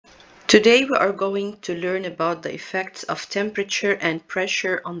Today we are going to learn about the effects of temperature and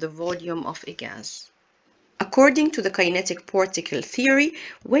pressure on the volume of a gas. According to the kinetic particle theory,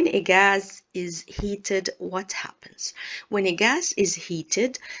 when a gas is heated, what happens? When a gas is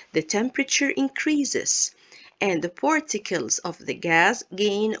heated, the temperature increases and the particles of the gas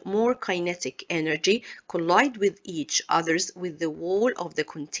gain more kinetic energy, collide with each other with the wall of the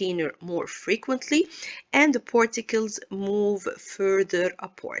container more frequently, and the particles move further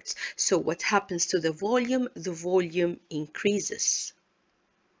apart. So what happens to the volume? The volume increases.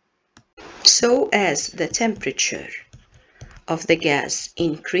 So as the temperature of the gas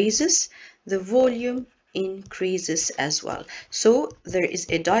increases, the volume increases as well. So there is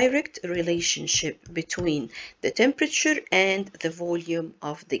a direct relationship between the temperature and the volume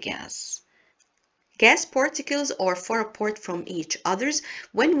of the gas. Gas particles are far apart from each other.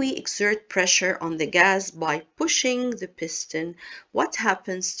 When we exert pressure on the gas by pushing the piston, what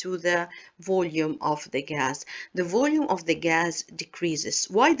happens to the volume of the gas? The volume of the gas decreases.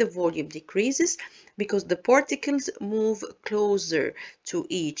 Why the volume decreases? Because the particles move closer to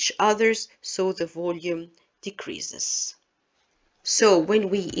each other, so the volume decreases. So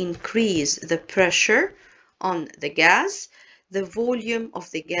when we increase the pressure on the gas, the volume of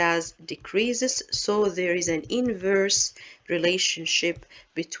the gas decreases, so there is an inverse relationship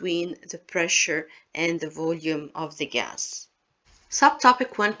between the pressure and the volume of the gas.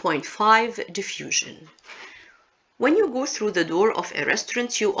 Subtopic 1.5, diffusion. When you go through the door of a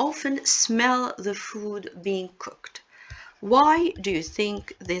restaurant, you often smell the food being cooked. Why do you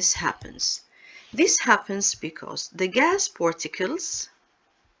think this happens? This happens because the gas particles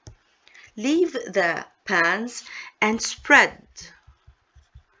leave the pans and spread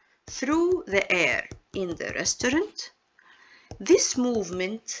through the air in the restaurant. This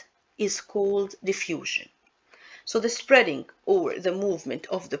movement is called diffusion. So the spreading or the movement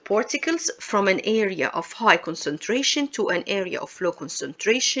of the particles from an area of high concentration to an area of low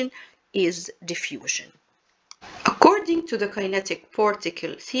concentration is diffusion. According to the kinetic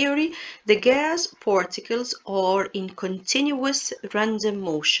particle theory, the gas particles are in continuous random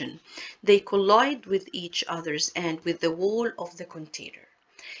motion. They collide with each other and with the wall of the container.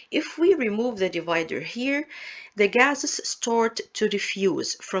 If we remove the divider here, the gases start to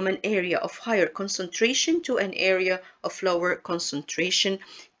diffuse from an area of higher concentration to an area of lower concentration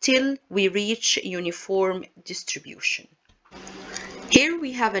till we reach uniform distribution. Here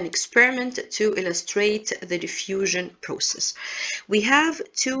we have an experiment to illustrate the diffusion process. We have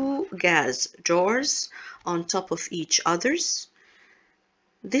two gas jars on top of each others.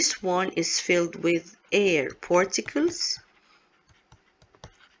 This one is filled with air particles,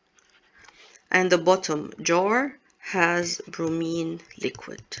 and the bottom jar has bromine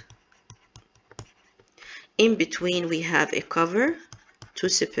liquid. In between we have a cover to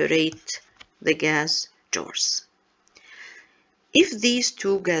separate the gas jars. If these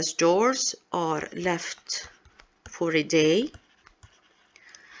two gas jars are left for a day,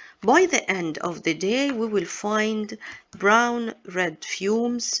 by the end of the day we will find brown-red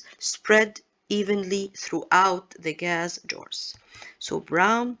fumes spread evenly throughout the gas jars. So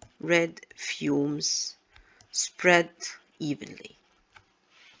brown-red fumes spread evenly.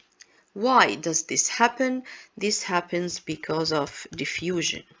 Why does this happen? This happens because of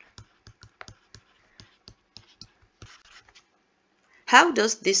diffusion. How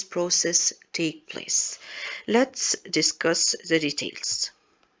does this process take place? Let's discuss the details.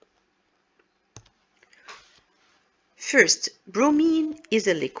 First, bromine is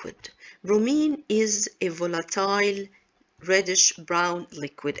a liquid. Bromine is a volatile reddish-brown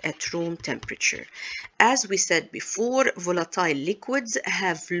liquid at room temperature. As we said before, volatile liquids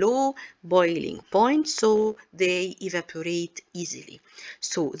have low boiling point, so they evaporate easily.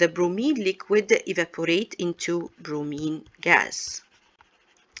 So the bromine liquid evaporates into bromine gas.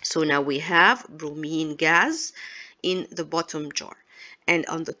 So now we have bromine gas in the bottom jar, and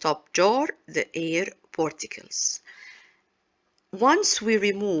on the top jar, the air particles. Once we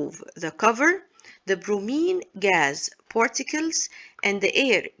remove the cover, the bromine gas particles and the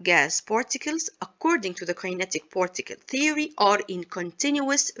air gas particles, according to the kinetic particle theory, are in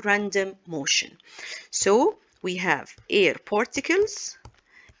continuous random motion. So we have air particles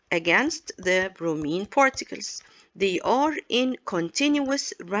against the bromine particles. They are in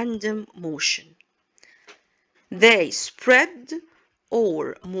continuous random motion. They spread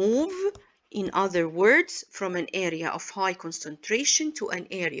or move, in other words, from an area of high concentration to an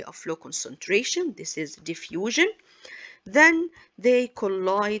area of low concentration. This is diffusion. Then they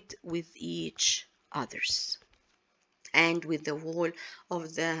collide with each others and with the wall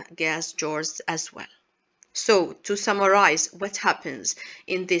of the gas jars as well. So, to summarize what happens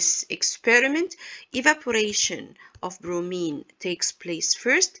in this experiment, evaporation of bromine takes place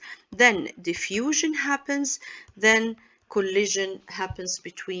first, then diffusion happens, then collision happens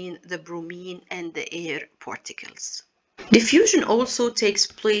between the bromine and the air particles. Diffusion also takes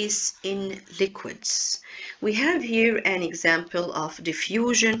place in liquids. We have here an example of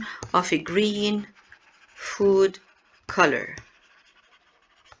diffusion of a green food color.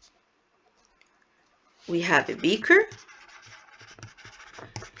 We have a beaker,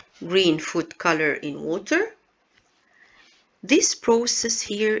 green food color in water. This process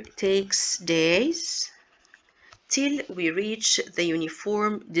here takes days till we reach the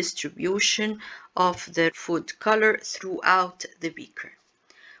uniform distribution of the food color throughout the beaker.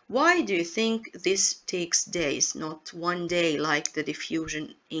 Why do you think this takes days, not one day like the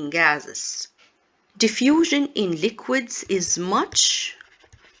diffusion in gases? Diffusion in liquids is much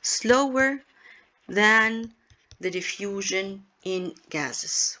slower than the diffusion in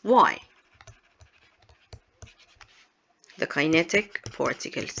gases. Why? The kinetic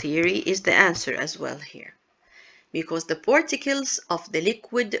particle theory is the answer as well here, because the particles of the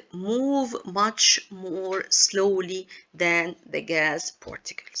liquid move much more slowly than the gas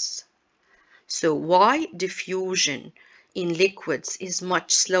particles. So why diffusion in liquids is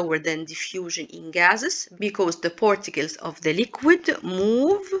much slower than diffusion in gases? Because the particles of the liquid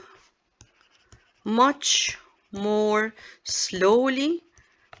move much more slowly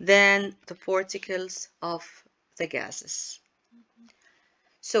than the particles of the gases.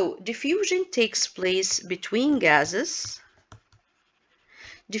 So diffusion takes place between gases.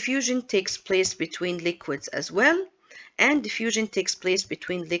 Diffusion takes place between liquids as well, and diffusion takes place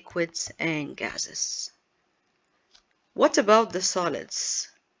between liquids and gases. What about the solids?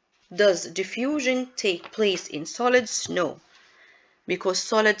 Does diffusion take place in solids? No, because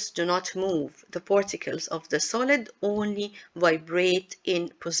solids do not move. The particles of the solid only vibrate in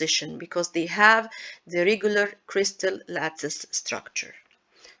position because they have the regular crystal lattice structure.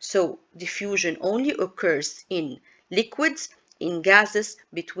 So diffusion only occurs in liquids, in gases,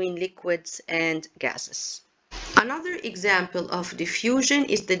 between liquids and gases. Another example of diffusion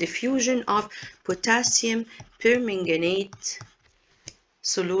is the diffusion of potassium permanganate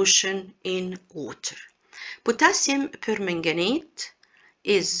solution in water. Potassium permanganate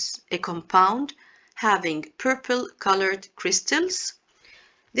is a compound having purple colored crystals.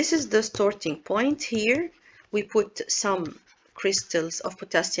 This is the starting point here. We put some crystals of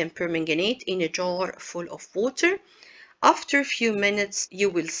potassium permanganate in a jar full of water. After a few minutes,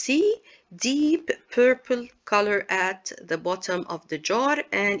 you will see deep purple color at the bottom of the jar,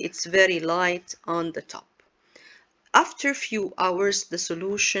 and it's very light on the top. After a few hours, the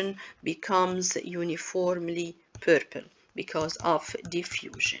solution becomes uniformly purple because of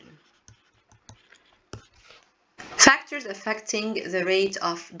diffusion. Factors affecting the rate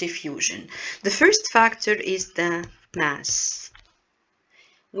of diffusion. The first factor is the mass.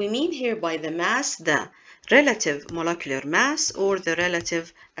 We mean here by the mass the relative molecular mass or the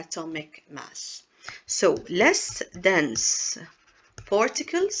relative atomic mass. So less dense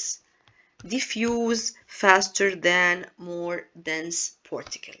particles diffuse faster than more dense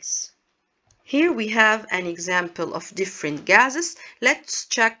particles. Here we have an example of different gases. Let's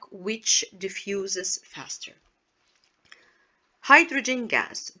check which diffuses faster. Hydrogen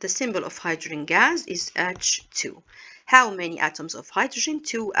gas. The symbol of hydrogen gas is H2. How many atoms of hydrogen?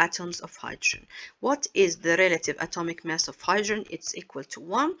 2 atoms of hydrogen. What is the relative atomic mass of hydrogen? It's equal to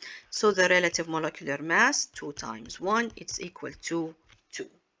 1. So the relative molecular mass, 2 times 1, it's equal to 2.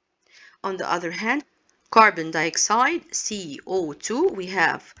 On the other hand, carbon dioxide, CO2, we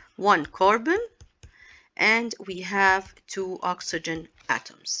have 1 carbon and we have 2 oxygen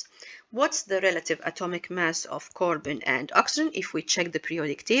atoms. What's the relative atomic mass of carbon and oxygen? If we check the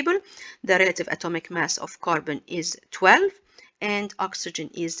periodic table, the relative atomic mass of carbon is 12 and oxygen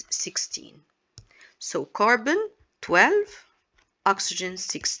is 16. So carbon 12, oxygen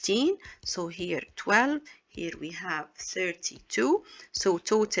 16. So here 12, here we have 32. So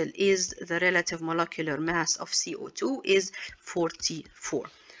total is the relative molecular mass of CO2 is 44.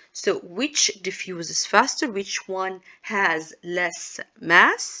 So which diffuses faster? Which one has less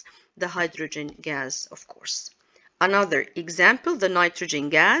mass? The hydrogen gas, of course. Another example, the nitrogen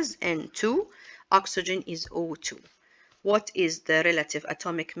gas, N2, oxygen is O2. What is the relative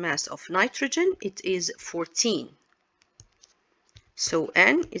atomic mass of nitrogen? It is 14. So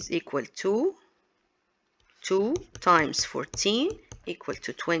N is equal to 2 times 14 equal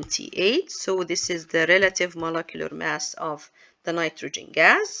to 28. So this is the relative molecular mass of the nitrogen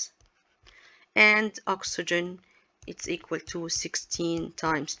gas. And oxygen, it's equal to 16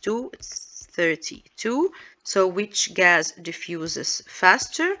 times 2, it's 32. So which gas diffuses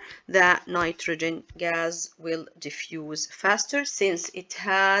faster? The nitrogen gas will diffuse faster since it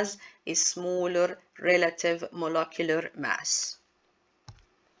has a smaller relative molecular mass.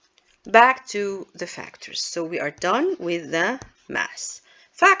 Back to the factors. So we are done with the mass.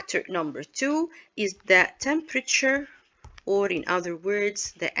 Factor number 2 is the temperature, or in other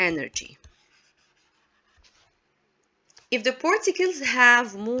words, the energy. If the particles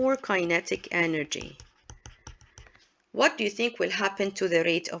have more kinetic energy, what do you think will happen to the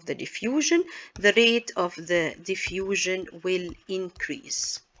rate of the diffusion? The rate of the diffusion will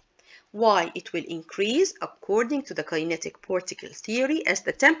increase. Why it will increase? According to the kinetic particle theory, as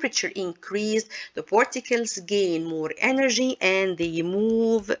the temperature increases, the particles gain more energy and they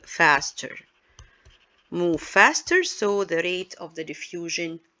move faster. So the rate of the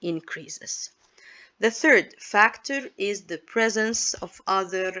diffusion increases. The third factor is the presence of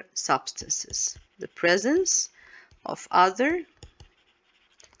other substances. The presence of other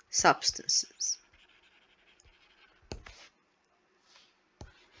substances.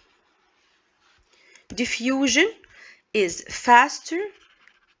 Diffusion is faster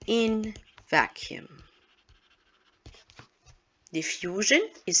in vacuum. Diffusion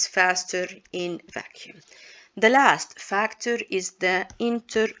is faster in vacuum. The last factor is the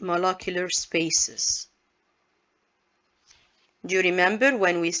intermolecular spaces. Do you remember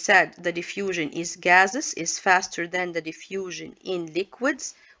when we said the diffusion is gases is faster than the diffusion in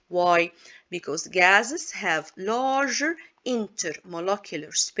liquids? Why? Because gases have larger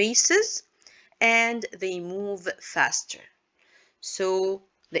intermolecular spaces and they move faster. So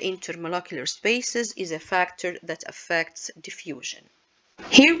the intermolecular spaces is a factor that affects diffusion.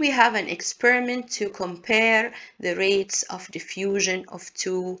 Here we have an experiment to compare the rates of diffusion of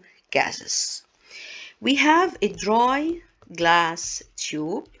two gases. We have a dry glass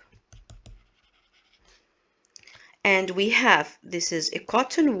tube and we have, this is a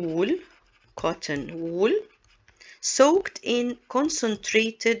cotton wool soaked in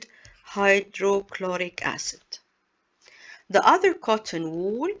concentrated hydrochloric acid. The other cotton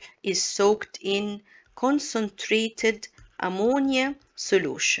wool is soaked in concentrated ammonia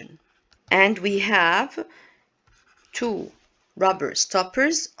solution. And we have two rubber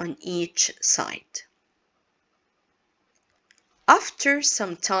stoppers on each side. After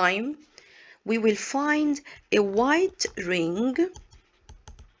some time, we will find a white ring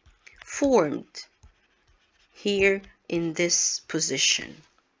formed here in this position,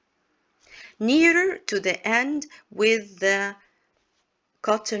 nearer to the end with the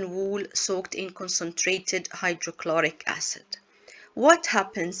cotton wool soaked in concentrated hydrochloric acid. What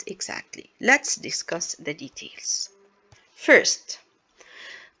happens exactly? Let's discuss the details. First,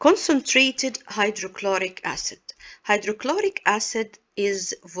 concentrated hydrochloric acid. Hydrochloric acid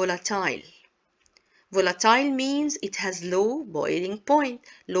is volatile. Volatile means it has low boiling point,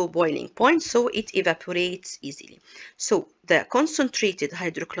 so it evaporates easily. So the concentrated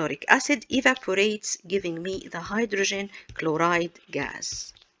hydrochloric acid evaporates, giving me the hydrogen chloride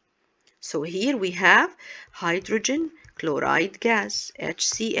gas. So here we have hydrogen chloride gas,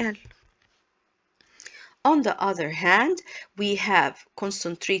 HCl. On the other hand, we have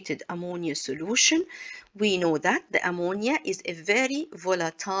concentrated ammonia solution. We know that the ammonia is a very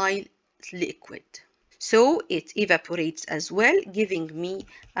volatile liquid. So it evaporates as well, giving me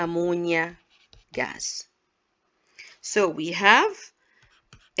ammonia gas. So we have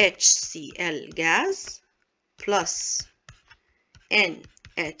HCl gas plus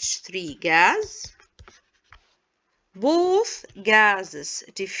NH3 gas. Both gases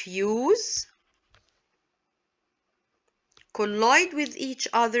diffuse, collide with each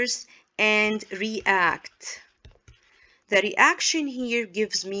other and react. The reaction here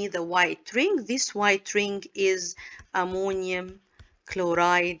gives me the white ring. This white ring is ammonium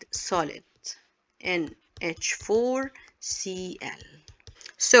chloride solid, NH4Cl.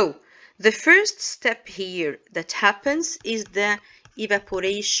 So the first step here that happens is the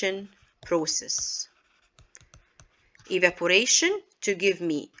evaporation process. Evaporation to give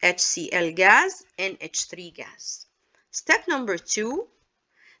me HCl gas and H3 gas. Step number 2,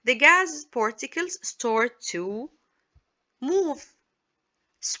 the gas particles start to move,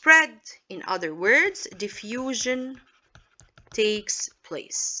 spread. In other words, diffusion takes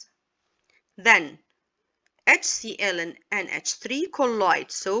place. Then HCl and NH3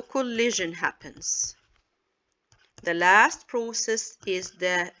 collide, so collision happens. The last process is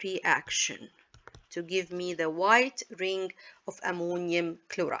the reaction to give me the white ring of ammonium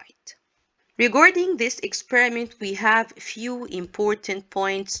chloride. Regarding this experiment, we have few important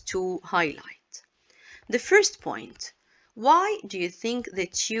points to highlight. The first point, why do you think the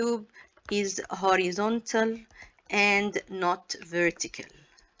tube is horizontal and not vertical.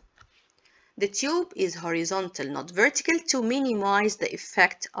 The tube is horizontal, not vertical, to minimize the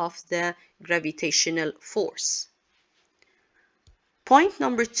effect of the gravitational force. Point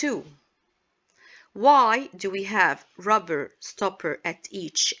number 2. Why do we have rubber stopper at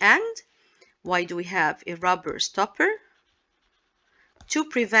each end? Why do we have a rubber stopper? To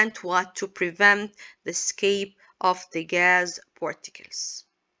prevent what? To prevent the escape of the gas particles.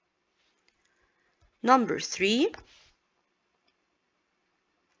 Number 3.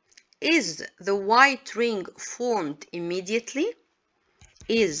 Is the white ring formed immediately?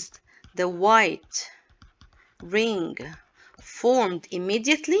 Is the white ring formed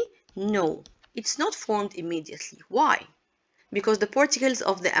immediately? No, it's not formed immediately. Why? Because the particles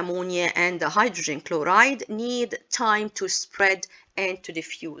of the ammonia and the hydrogen chloride need time to spread and to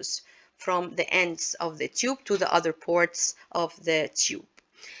diffuse from the ends of the tube to the other parts of the tube.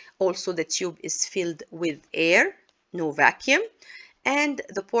 Also, the tube is filled with air, no vacuum, and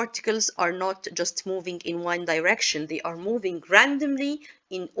the particles are not just moving in one direction. They are moving randomly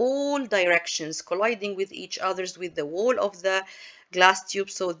in all directions, colliding with each other with the wall of the glass tube.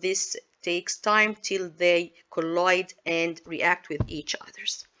 So this takes time till they collide and react with each other.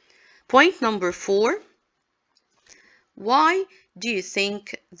 Point number 4. Why do you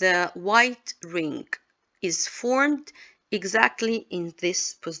think the white ring is formed exactly in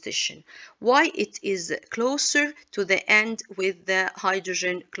this position? Why it is closer to the end with the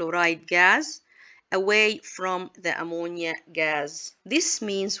hydrogen chloride gas, away from the ammonia gas? This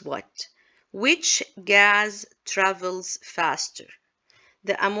means what? Which gas travels faster?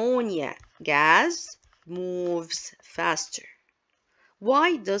 The ammonia gas moves faster.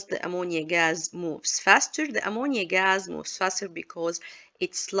 Why does the ammonia gas moves faster? The ammonia gas moves faster because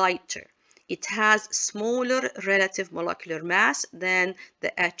it's lighter. It has smaller relative molecular mass than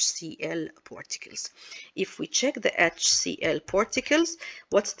the HCl particles. If we check the HCl particles,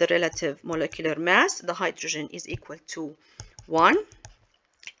 what's the relative molecular mass? The hydrogen is equal to 1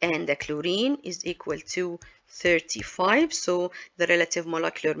 and the chlorine is equal to 35. So the relative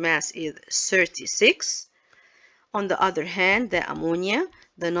molecular mass is 36. On the other hand, the ammonia,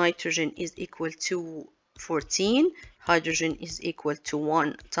 the nitrogen is equal to 14, hydrogen is equal to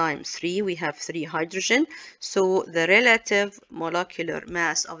 1 times 3. We have 3 hydrogen. So the relative molecular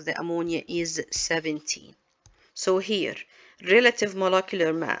mass of the ammonia is 17. So here, relative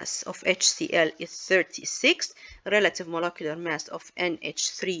molecular mass of HCl is 36, relative molecular mass of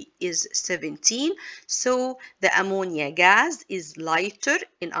NH3 is 17. So the ammonia gas is lighter.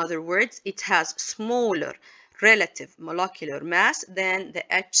 In other words, it has smaller relative molecular mass than the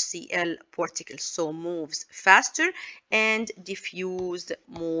HCl particles, so moves faster and diffuse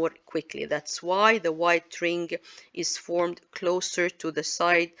more quickly. That's why the white ring is formed closer to the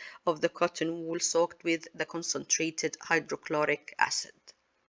side of the cotton wool soaked with the concentrated hydrochloric acid.